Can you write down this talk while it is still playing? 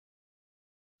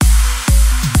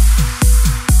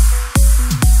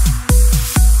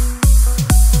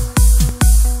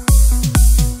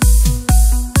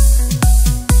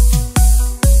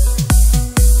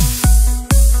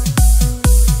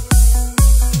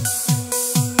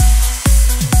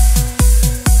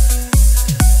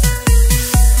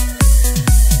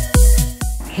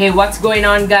Hey, what's going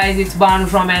on guys, it's Banu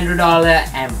from Andro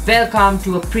and welcome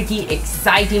to a pretty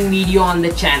exciting video on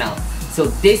the channel. So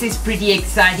this is pretty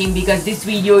exciting because this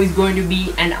video is going to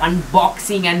be an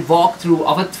unboxing and walkthrough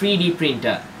of a 3D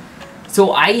printer.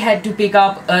 So I had to pick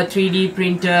up a 3D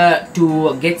printer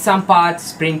to get some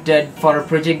parts printed for a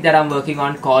project that I'm working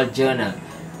on called Journal.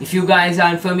 If you guys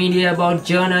aren't familiar about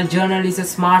Journal is a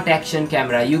smart action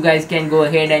camera. You guys can go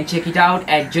ahead and check it out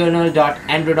at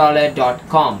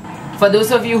journal.andro.com. For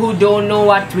those of you who don't know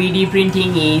what 3D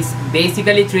printing is,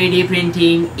 basically 3D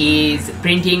printing is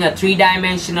printing a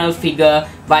three-dimensional figure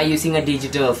by using a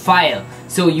digital file.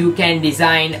 So you can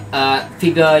design a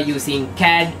figure using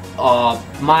CAD or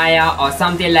Maya or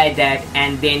something like that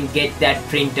and then get that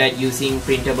printed using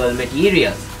printable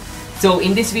materials. So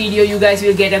in this video you guys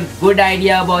will get a good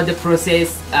idea about the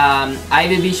process. I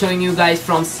will be showing you guys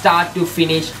from start to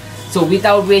finish. So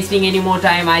without wasting any more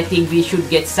time, I think we should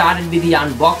get started with the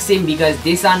unboxing, because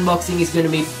this unboxing is going to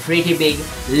be pretty big,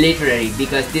 literally,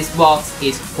 because this box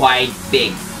is quite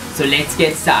big. So let's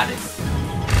get started.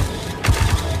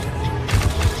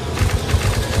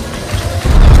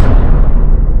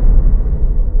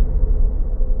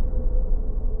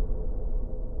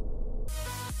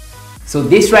 So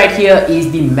this right here is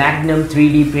the Magnum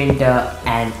 3D printer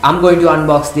and I'm going to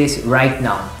unbox this right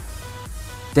now.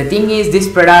 The thing is, this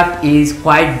product is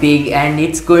quite big and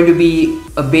it's going to be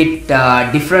a bit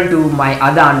different to my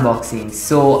other unboxings.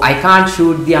 So I can't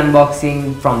shoot the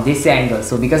unboxing from this angle.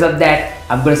 So because of that,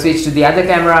 I'm going to switch to the other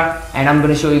camera and I'm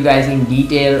going to show you guys in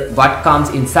detail what comes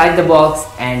inside the box,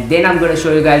 and then I'm going to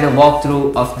show you guys a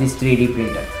walkthrough of this 3D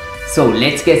printer. So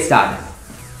let's get started.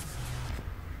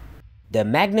 The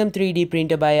Magnum 3D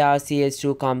printer by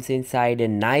RCS2 comes inside a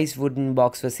nice wooden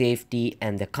box for safety,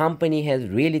 and the company has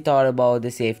really thought about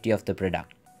the safety of the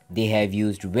product. They have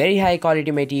used very high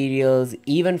quality materials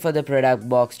even for the product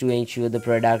box to ensure the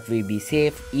product will be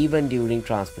safe even during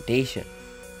transportation.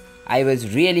 I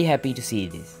was really happy to see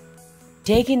this.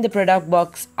 Taking the product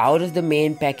box out of the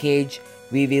main package,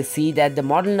 we will see that the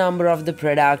model number of the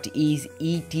product is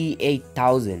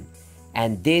ET8000,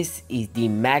 and this is the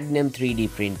Magnum 3D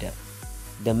printer.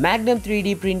 The Magnum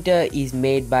 3D printer is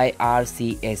made by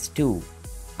RCS2.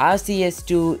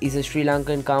 RCS2 is a Sri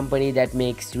Lankan company that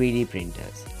makes 3D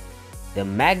printers. The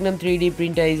Magnum 3D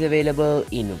printer is available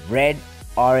in red,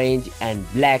 orange and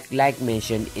black like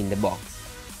mentioned in the box.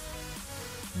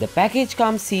 The package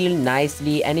comes sealed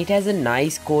nicely and it has a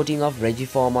nice coating of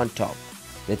Regiform on top.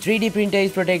 The 3D printer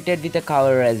is protected with a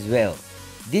cover as well.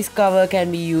 This cover can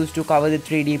be used to cover the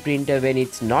 3D printer when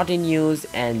it's not in use,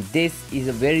 and this is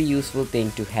a very useful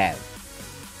thing to have.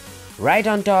 Right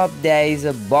on top there is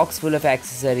a box full of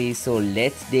accessories, so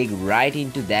let's dig right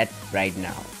into that right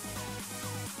now.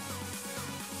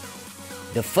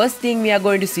 The first thing we are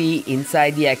going to see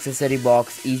inside the accessory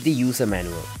box is the user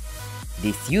manual.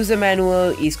 This user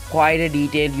manual is quite a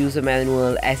detailed user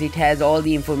manual, as it has all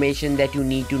the information that you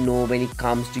need to know when it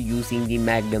comes to using the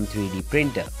Magnum 3D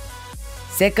printer.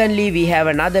 Secondly, we have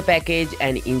another package,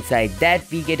 and inside that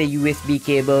we get a USB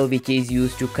cable which is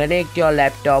used to connect your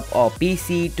laptop or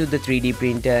PC to the 3D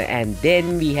printer, and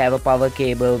then we have a power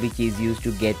cable which is used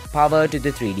to get power to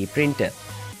the 3D printer.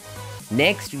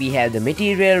 Next, we have the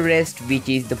material rest, which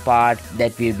is the part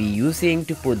that we'll be using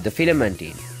to put the filament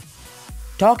in.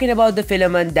 Talking about the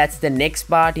filament, that's the next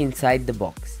part inside the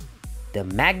box. The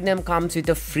Magnum comes with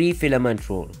a free filament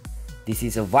roll. This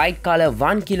is a white color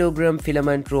 1 kg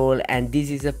filament roll, and this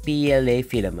is a PLA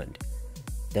filament.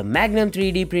 The Magnum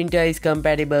 3D printer is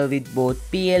compatible with both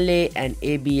PLA and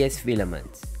ABS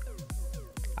filaments.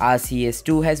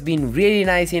 RCS2 has been really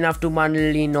nice enough to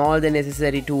bundle in all the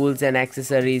necessary tools and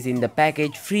accessories in the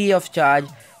package free of charge,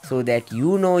 so that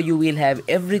you know you will have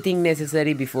everything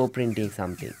necessary before printing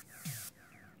something.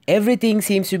 Everything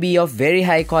seems to be of very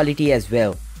high quality as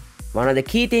well. One of the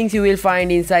key things you will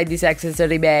find inside this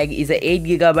accessory bag is a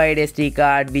 8GB SD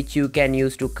card which you can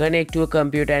use to connect to a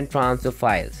computer and transfer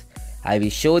files. I will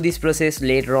show this process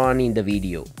later on in the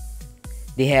video.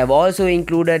 They have also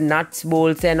included nuts,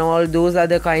 bolts and all those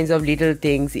other kinds of little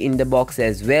things in the box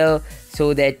as well,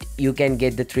 so that you can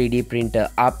get the 3D printer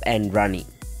up and running.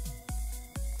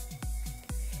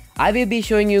 I will be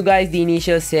showing you guys the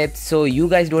initial steps, so you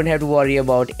guys don't have to worry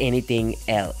about anything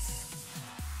else.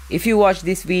 If you watch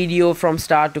this video from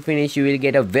start to finish, you will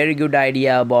get a very good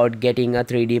idea about getting a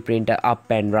 3D printer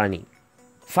up and running.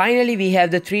 Finally, we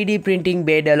have the 3D printing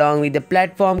bed along with the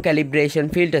platform calibration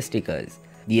filter stickers.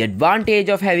 The advantage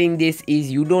of having this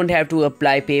is you don't have to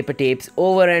apply paper tapes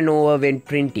over and over when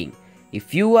printing.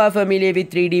 If you are familiar with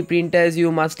 3D printers,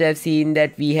 you must have seen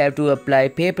that we have to apply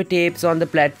paper tapes on the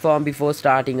platform before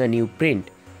starting a new print.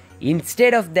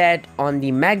 Instead of that, on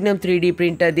the Magnum 3D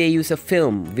printer they use a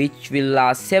film which will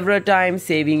last several times,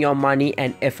 saving your money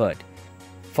and effort.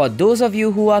 For those of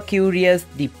you who are curious,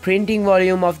 the printing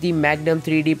volume of the Magnum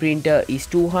 3D printer is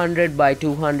 200 by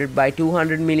 200 by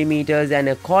 200 millimeters, and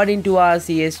according to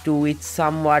RCS2 it's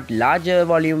somewhat larger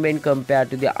volume when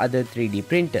compared to the other 3D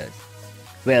printers.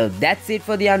 Well, that's it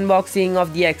for the unboxing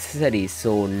of the accessories.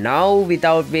 So now,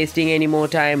 without wasting any more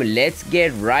time, let's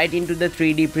get right into the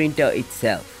 3D printer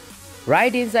itself.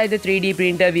 Right inside the 3D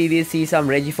printer we will see some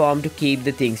regiform to keep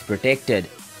the things protected.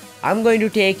 I'm going to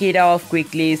take it off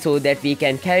quickly so that we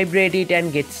can calibrate it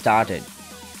and get started.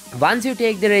 Once you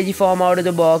take the regiform out of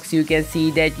the box, you can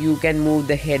see that you can move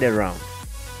the head around.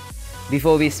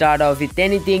 Before we start off with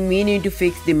anything, we need to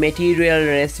fix the material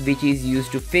rest which is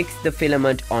used to fix the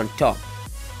filament on top.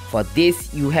 For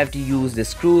this, you have to use the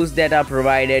screws that are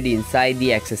provided inside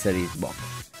the accessories box.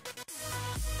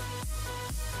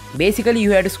 Basically,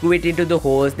 you have to screw it into the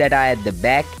holes that are at the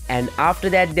back, and after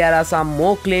that there are some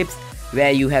more clips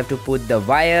where you have to put the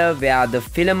wire where the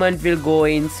filament will go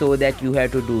in, so that you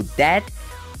have to do that.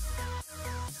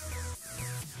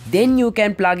 Then you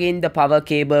can plug in the power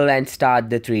cable and start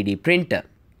the 3D printer.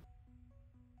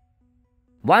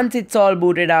 Once it's all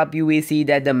booted up, you will see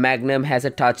that the Magnum has a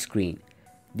touch screen.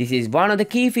 This is one of the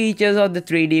key features of the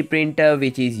 3D printer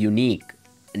which is unique.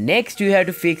 Next, you have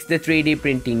to fix the 3D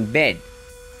printing bed.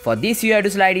 For this, you have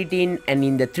to slide it in, and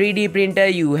in the 3D printer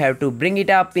you have to bring it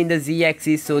up in the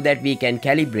Z-axis so that we can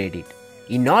calibrate it.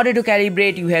 In order to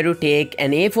calibrate, you have to take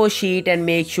an A4 sheet and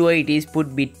make sure it is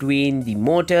put between the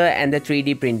motor and the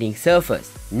 3D printing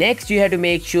surface. Next, you have to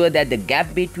make sure that the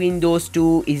gap between those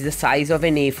two is the size of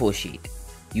an A4 sheet.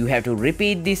 You have to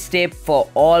repeat this step for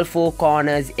all 4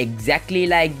 corners exactly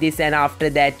like this, and after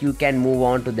that you can move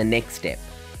on to the next step.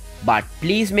 But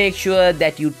please make sure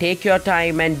that you take your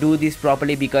time and do this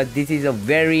properly, because this is a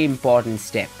very important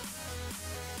step.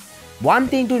 One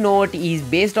thing to note is,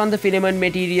 based on the filament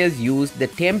materials used, the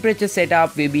temperature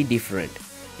setup will be different.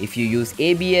 If you use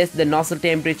ABS, the nozzle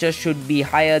temperature should be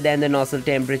higher than the nozzle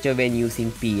temperature when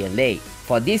using PLA.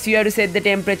 For this, you have to set the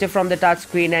temperature from the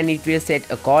touchscreen and it will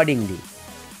set accordingly.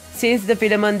 Since the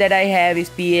filament that I have is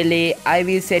PLA, I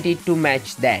will set it to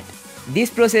match that.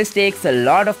 This process takes a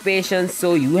lot of patience,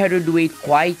 so you have to do it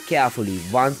quite carefully.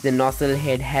 Once the nozzle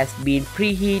head has been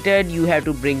preheated, you have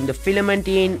to bring the filament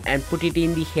in and put it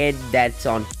in the head that's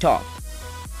on top.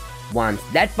 Once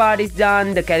that part is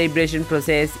done, the calibration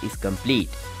process is complete.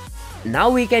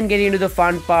 Now we can get into the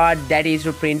fun part, that is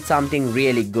to print something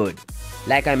really good.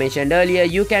 Like I mentioned earlier,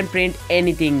 you can print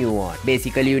anything you want.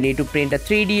 Basically, you need to print a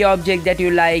 3D object that you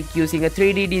like using a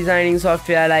 3D designing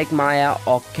software like Maya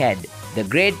or CAD. The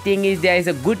great thing is there is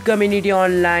a good community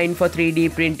online for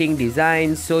 3D printing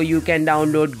designs, so you can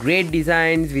download great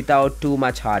designs without too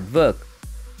much hard work.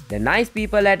 The nice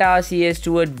people at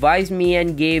RCS2 advised me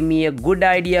and gave me a good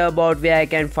idea about where I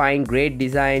can find great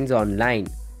designs online.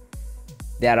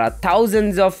 There are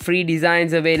thousands of free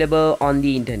designs available on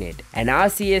the internet, and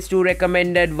RCS2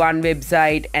 recommended one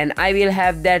website, and I will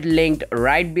have that linked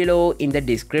right below in the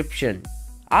description.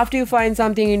 After you find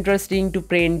something interesting to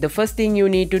print, the first thing you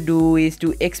need to do is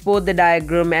to export the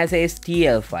diagram as a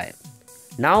STL file.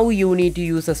 Now you need to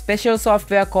use a special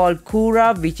software called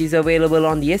Cura, which is available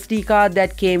on the SD card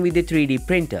that came with the 3D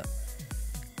printer.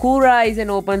 Cura is an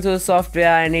open source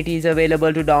software and it is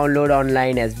available to download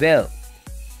online as well.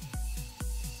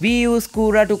 We use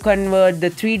Cura to convert the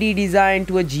 3D design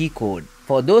to a G-code.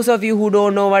 For those of you who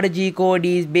don't know what a G-code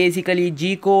is, basically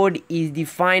G-code is the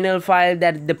final file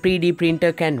that the 3D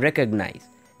printer can recognize.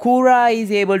 Cura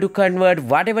is able to convert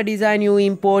whatever design you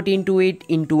import into it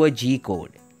into a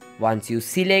G-code. Once you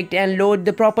select and load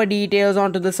the proper details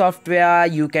onto the software,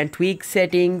 you can tweak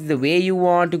settings the way you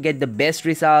want to get the best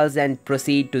results and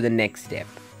proceed to the next step.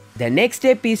 The next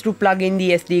step is to plug in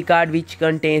the SD card which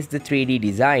contains the 3D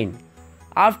design.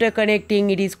 After connecting,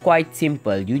 it is quite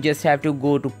simple. You just have to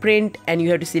go to print and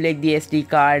you have to select the SD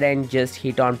card and just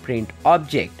hit on print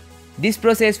object. This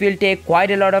process will take quite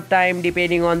a lot of time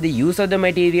depending on the use of the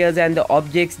materials and the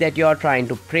objects that you are trying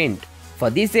to print. For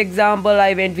this example,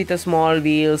 I went with a small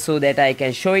wheel so that I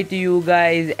can show it to you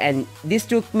guys, and this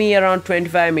took me around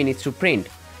 25 minutes to print.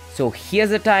 So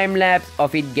here's a time lapse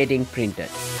of it getting printed.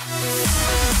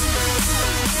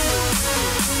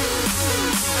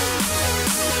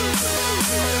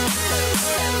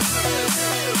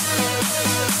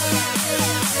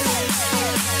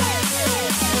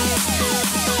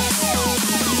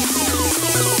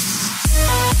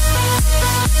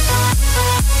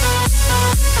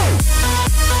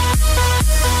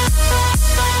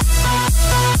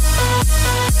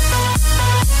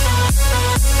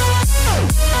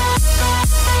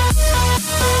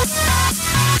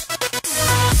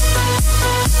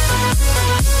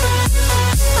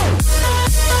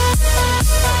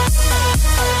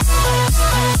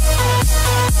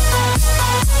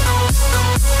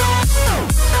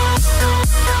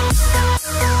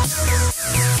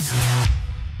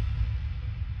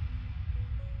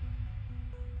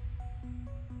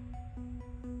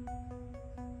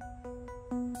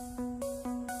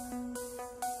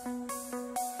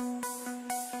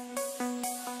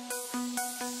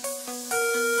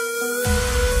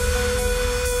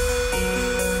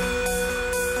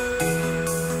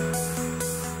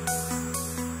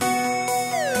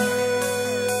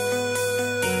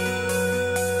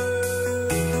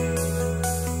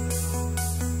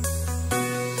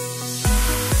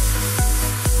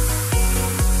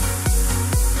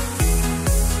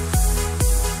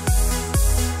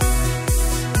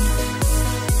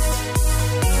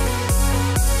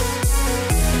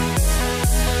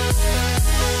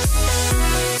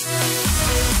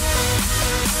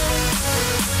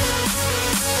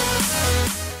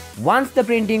 Once the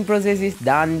printing process is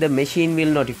done, the machine will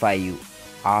notify you.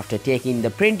 After taking the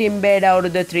printing bed out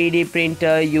of the 3D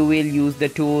printer, you will use the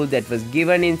tool that was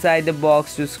given inside the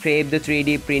box to scrape the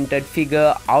 3D printed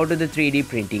figure out of the 3D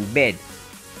printing bed.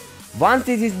 Once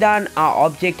this is done, our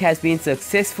object has been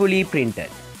successfully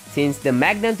printed. Since the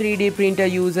Magnum 3D printer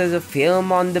uses a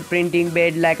film on the printing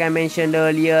bed like I mentioned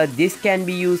earlier, this can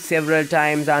be used several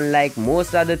times, unlike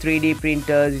most other 3D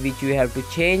printers which you have to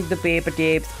change the paper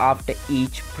tapes after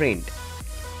each print.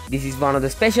 This is one of the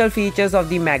special features of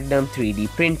the Magnum 3D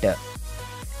printer.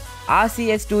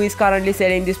 RCS2 is currently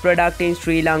selling this product in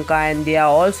Sri Lanka, and they are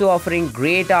also offering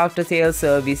great after sales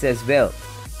service as well.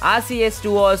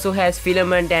 RCS2 also has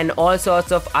Filament and all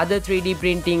sorts of other 3D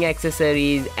printing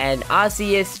accessories, and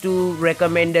RCS2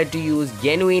 recommended to use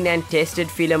genuine and tested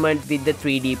filament with the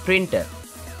 3D printer.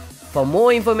 For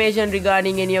more information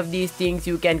regarding any of these things,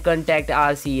 you can contact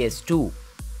RCS2.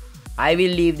 I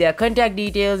will leave their contact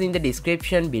details in the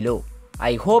description below.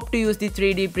 I hope to use the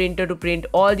 3D printer to print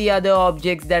all the other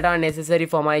objects that are necessary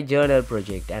for my journal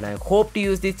project, and I hope to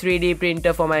use the 3D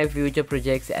printer for my future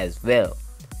projects as well.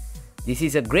 This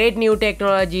is a great new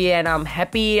technology and I'm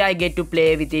happy I get to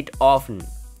play with it often.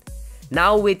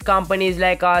 Now with companies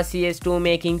like RCS2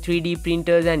 making 3D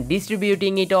printers and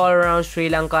distributing it all around Sri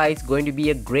Lanka, it's going to be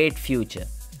a great future.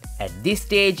 At this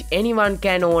stage, anyone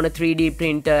can own a 3D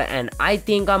printer, and I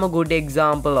think I'm a good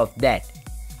example of that.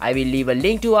 I will leave a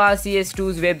link to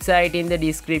RCS2's website in the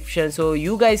description, so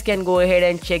you guys can go ahead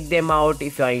and check them out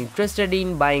if you are interested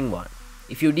in buying one.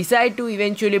 If you decide to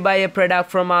eventually buy a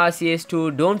product from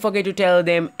RCS2, don't forget to tell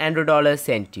them Andro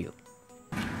sent you.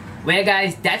 Well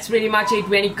guys, that's pretty much it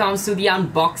when it comes to the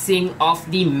unboxing of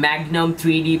the Magnum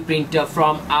 3D printer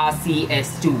from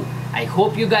RCS2. I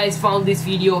hope you guys found this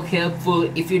video helpful.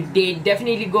 If you did,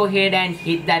 definitely go ahead and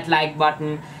hit that like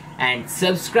button and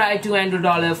subscribe to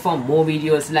Andro for more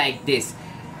videos like this.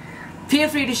 Feel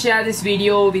free to share this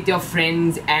video with your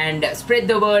friends and spread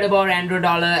the word about Andro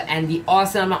and the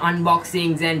awesome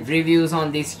unboxings and reviews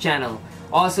on this channel.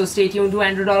 Also stay tuned to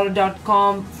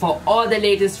androdollar.com for all the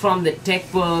latest from the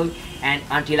tech world, and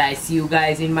until I see you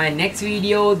guys in my next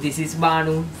video, this is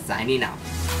Banu signing out.